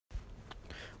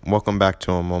Welcome back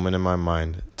to A Moment in My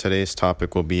Mind. Today's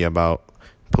topic will be about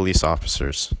police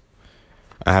officers.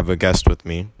 I have a guest with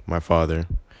me, my father,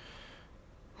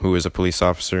 who is a police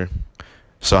officer.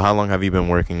 So how long have you been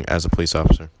working as a police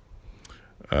officer?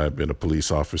 I've been a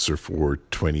police officer for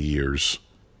 20 years.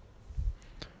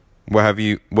 What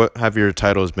have your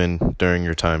titles been during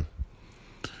your time?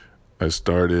 I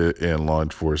started in law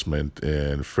enforcement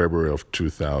in February of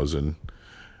 2000.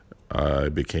 I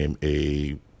became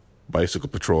a bicycle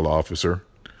patrol officer,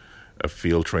 a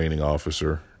field training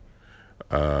officer,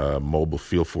 a mobile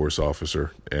field force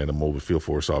officer. And a mobile field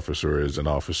force officer is an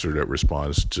officer that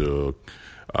responds to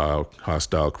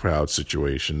hostile crowd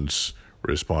situations,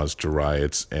 responds to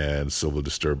riots and civil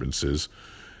disturbances.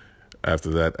 After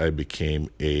that, I became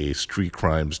a street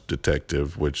crimes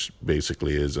detective, which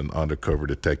basically is an undercover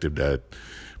detective that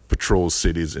patrols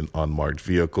cities in unmarked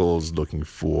vehicles looking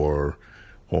for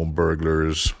home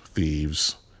burglars,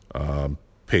 thieves,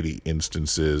 petty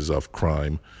instances of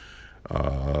crime.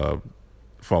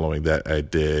 Following that, I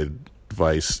did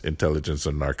vice intelligence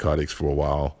and narcotics for a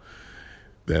while.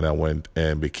 Then I went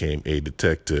and became a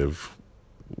detective,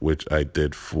 which I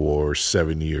did for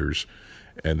 7 years.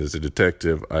 And as a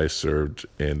detective, I served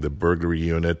in the burglary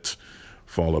unit,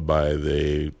 followed by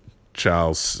the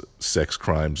child sex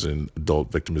crimes and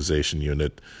adult victimization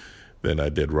unit. Then I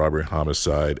did robbery,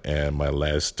 homicide, and my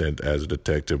last stint as a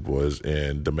detective was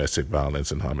in domestic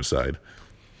violence and homicide.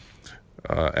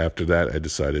 After that, I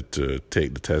decided to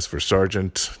take the test for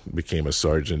sergeant, became a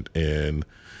sergeant in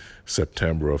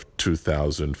September of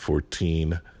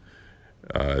 2014.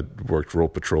 Worked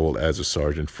road patrol as a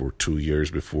sergeant for 2 years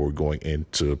before going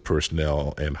into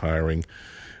personnel and hiring.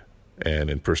 And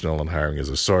in personnel and hiring as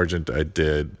a sergeant, I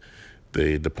did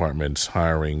the department's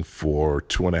hiring for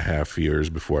 2.5 years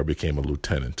before I became a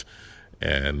lieutenant.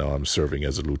 And now I'm serving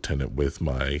as a lieutenant with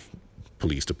my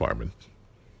police department.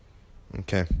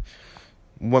 Okay.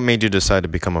 What made you decide to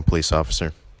become a police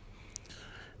officer?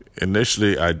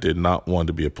 Initially, I did not want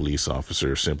to be a police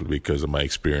officer simply because of my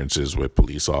experiences with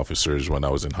police officers when I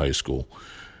was in high school.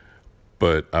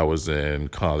 But I was in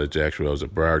college, actually. I was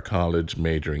at Broward College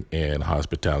majoring in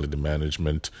hospitality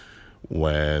management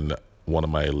when one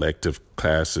of my elective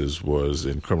classes was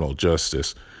in criminal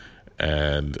justice.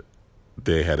 And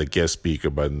they had a guest speaker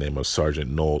by the name of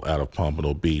Sergeant Knoll out of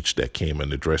Pompano Beach that came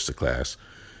and addressed the class.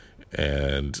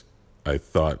 And I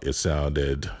thought it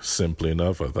sounded simple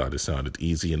enough. I thought it sounded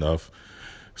easy enough.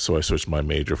 So I switched my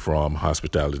major from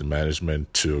hospitality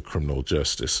management to criminal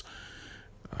justice.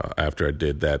 After I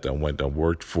did that, I went and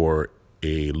worked for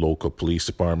a local police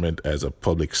department as a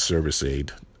public service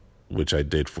aide, which I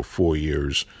did for 4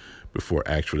 years before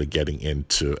actually getting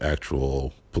into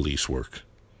actual police work.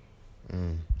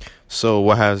 So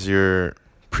what has your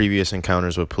previous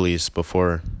encounters with police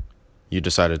before you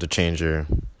decided to change your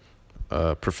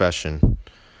profession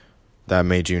that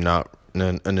made you not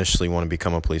initially want to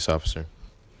become a police officer?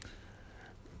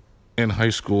 In high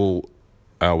school,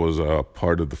 I was a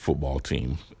part of the football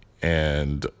team,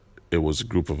 and it was a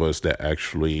group of us that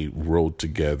actually rode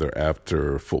together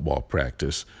after football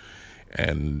practice.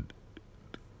 And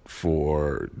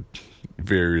for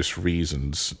various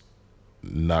reasons,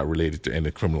 not related to any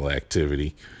criminal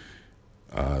activity,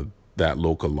 that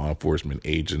local law enforcement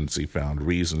agency found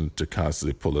reason to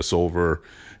constantly pull us over,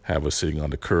 have us sitting on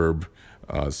the curb.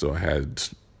 So I had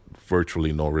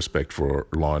virtually no respect for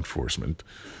law enforcement.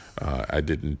 I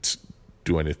didn't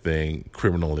do anything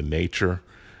criminal in nature,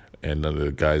 and none of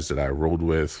the guys that I rode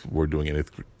with were doing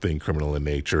anything criminal in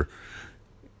nature.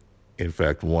 In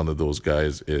fact, one of those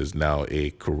guys is now a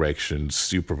corrections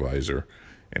supervisor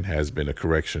and has been a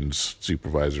corrections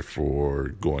supervisor for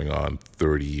going on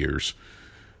 30 years.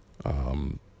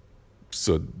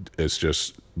 So it's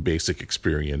just basic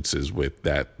experiences with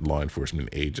that law enforcement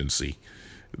agency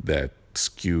that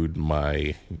skewed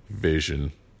my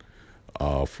vision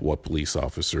of what police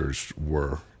officers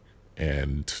were.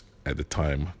 And at the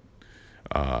time,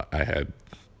 I had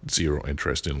zero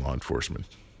interest in law enforcement.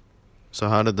 So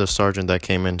how did the sergeant that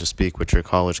came in to speak with your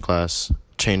college class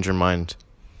change your mind?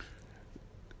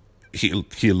 He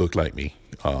looked like me.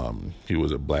 He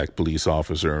was a black police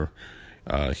officer.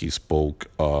 He spoke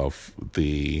of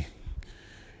the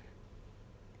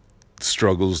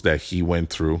struggles that he went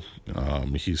through.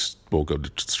 He spoke of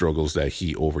the struggles that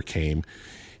he overcame.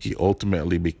 He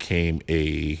ultimately became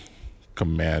a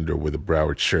commander with the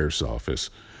Broward Sheriff's Office.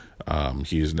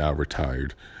 He is now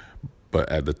retired. But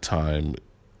at the time,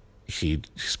 he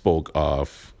spoke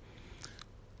of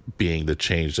being the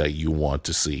change that you want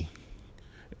to see.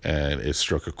 And it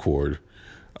struck a chord.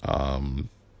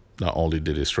 Not only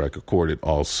did it strike a chord, it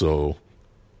also,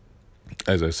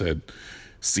 as I said,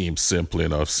 seemed simple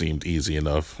enough, seemed easy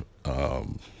enough.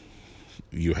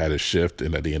 You had a shift,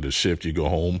 and at the end of the shift, you go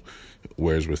home.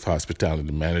 Whereas with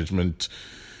hospitality management,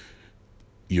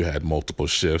 you had multiple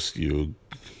shifts. You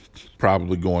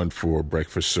probably going for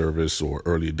breakfast service or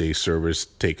early day service,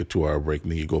 take a 2-hour break,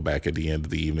 and then you go back at the end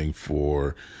of the evening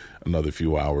for another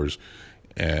few hours.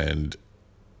 And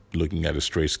looking at a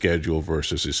straight schedule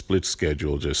versus a split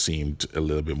schedule just seemed a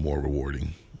little bit more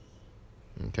rewarding.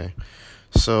 Okay.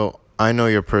 So I know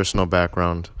your personal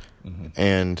background,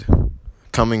 and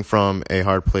coming from a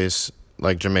hard place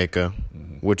like Jamaica,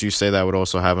 would you say that would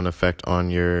also have an effect on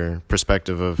your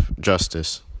perspective of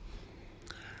justice?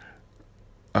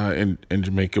 In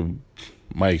Jamaica,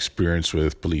 my experience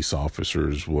with police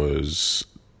officers was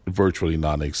virtually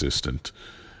non-existent.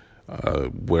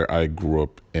 Where I grew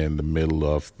up in the middle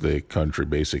of the country,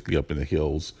 basically up in the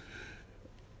hills,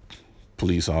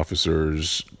 police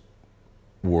officers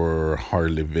were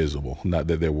hardly visible. Not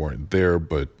that they weren't there,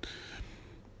 but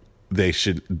they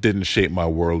didn't shape my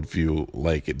worldview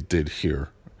like it did here.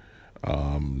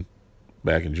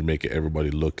 Back in Jamaica,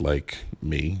 everybody looked like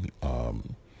me.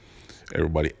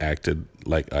 Everybody acted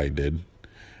like I did,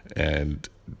 and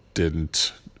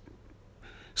didn't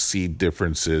see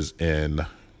differences in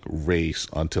race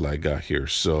until I got here.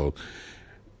 So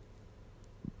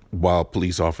while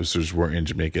police officers were in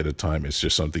Jamaica at the time, it's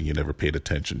just something you never paid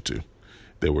attention to.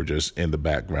 They were just in the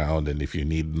background, and if you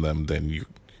needed them, then you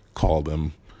called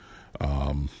them.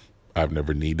 I've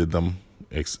never needed them.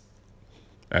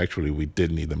 Actually, we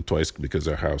did need them twice because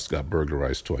our house got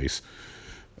burglarized twice.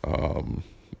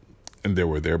 And they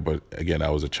were there, but again, I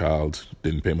was a child,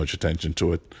 didn't pay much attention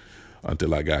to it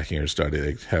until I got here and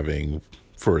started having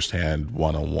firsthand,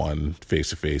 one-on-one,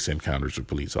 face-to-face encounters with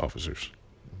police officers.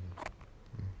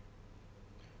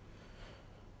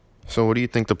 So what do you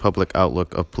think the public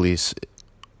outlook of police,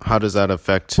 how does that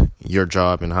affect your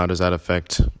job, and how does that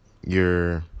affect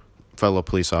your fellow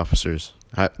police officers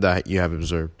that you have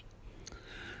observed?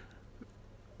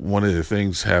 One of the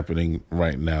things happening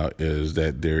right now is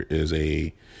that there is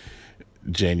a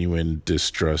genuine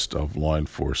distrust of law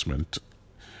enforcement,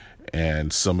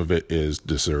 and some of it is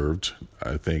deserved.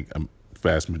 I think a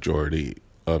vast majority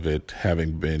of it,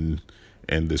 having been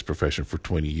in this profession for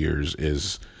 20 years,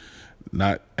 is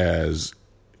not as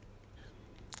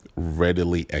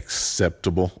readily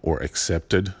acceptable or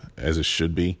accepted as it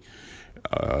should be.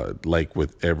 Like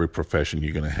with every profession,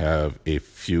 you're going to have a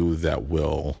few that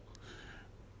will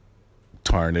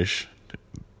tarnish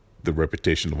the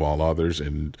reputation of all others,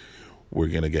 and we're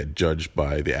going to get judged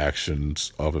by the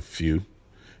actions of a few.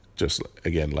 Just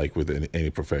again, like with any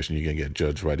profession, you're going to get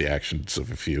judged by the actions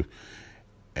of a few.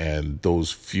 And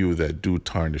those few that do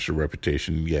tarnish a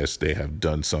reputation, yes, they have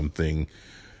done something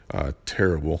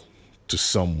terrible to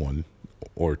someone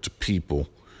or to people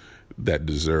that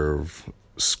deserve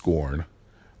scorn.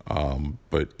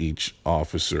 But each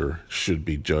officer should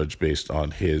be judged based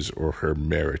on his or her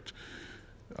merit,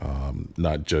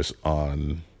 not just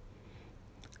on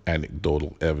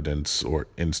anecdotal evidence or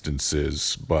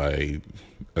instances by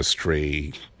a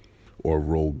stray or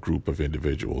rogue group of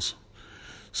individuals.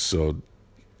 So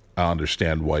I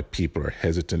understand why people are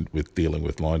hesitant with dealing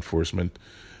with law enforcement.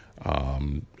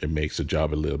 It makes the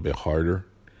job a little bit harder.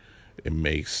 It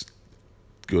makes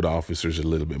good officers a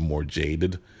little bit more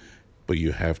jaded, but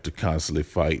you have to constantly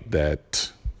fight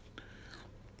that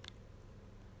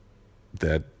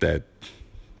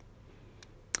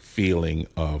feeling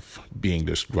of being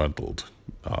disgruntled,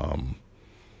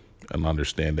 and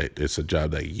understand that it's a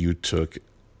job that you took,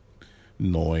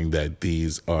 knowing that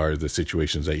these are the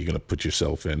situations that you're going to put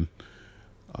yourself in,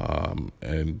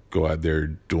 and go out there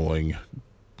doing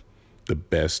the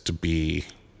best to be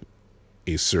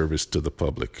a service to the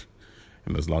public.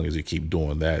 And as long as you keep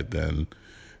doing that, then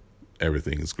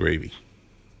everything is gravy.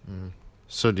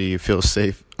 So do you feel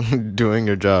safe doing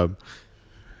your job?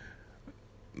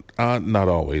 Not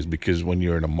always, because when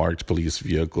you're in a marked police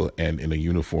vehicle and in a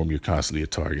uniform, you're constantly a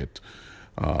target,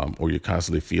 or you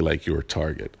constantly feel like you're a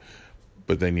target.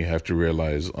 But then you have to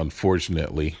realize,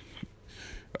 unfortunately,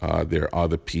 there are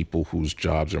other people whose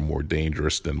jobs are more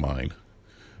dangerous than mine.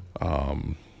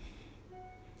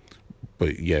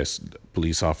 But yes,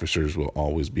 police officers will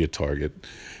always be a target.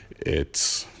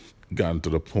 It's gotten to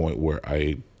the point where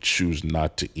I choose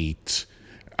not to eat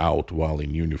out while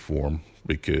in uniform,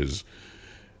 because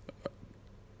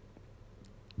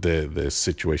the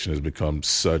situation has become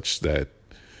such that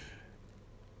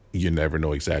you never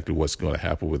know exactly what's going to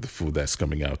happen with the food that's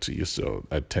coming out to you. So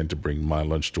I tend to bring my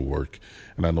lunch to work.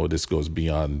 And I know this goes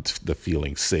beyond the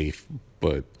feeling safe,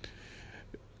 but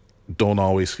don't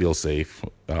always feel safe.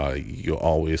 You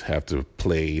always have to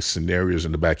play scenarios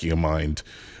in the back of your mind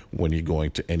when you're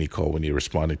going to any call, when you're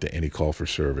responding to any call for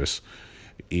service.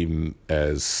 Even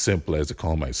as simple as the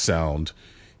call might sound,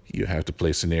 you have to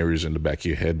play scenarios in the back of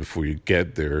your head before you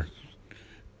get there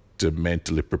to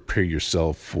mentally prepare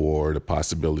yourself for the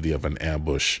possibility of an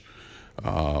ambush,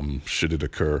 should it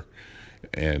occur.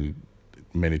 And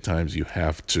many times you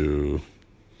have to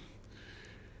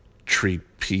treat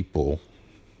people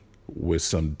with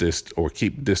some or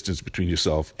keep distance between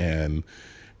yourself and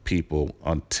people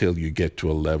until you get to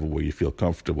a level where you feel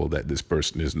comfortable that this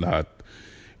person is not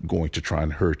going to try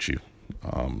and hurt you.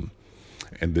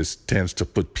 And this tends to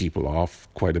put people off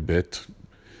quite a bit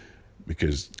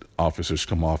because officers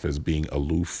come off as being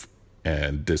aloof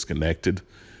and disconnected.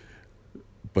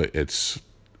 But it's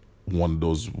one of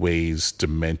those ways to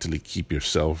mentally keep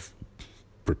yourself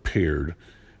prepared.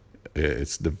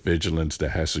 It's the vigilance that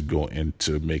has to go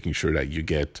into making sure that you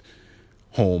get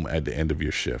home at the end of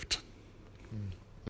your shift.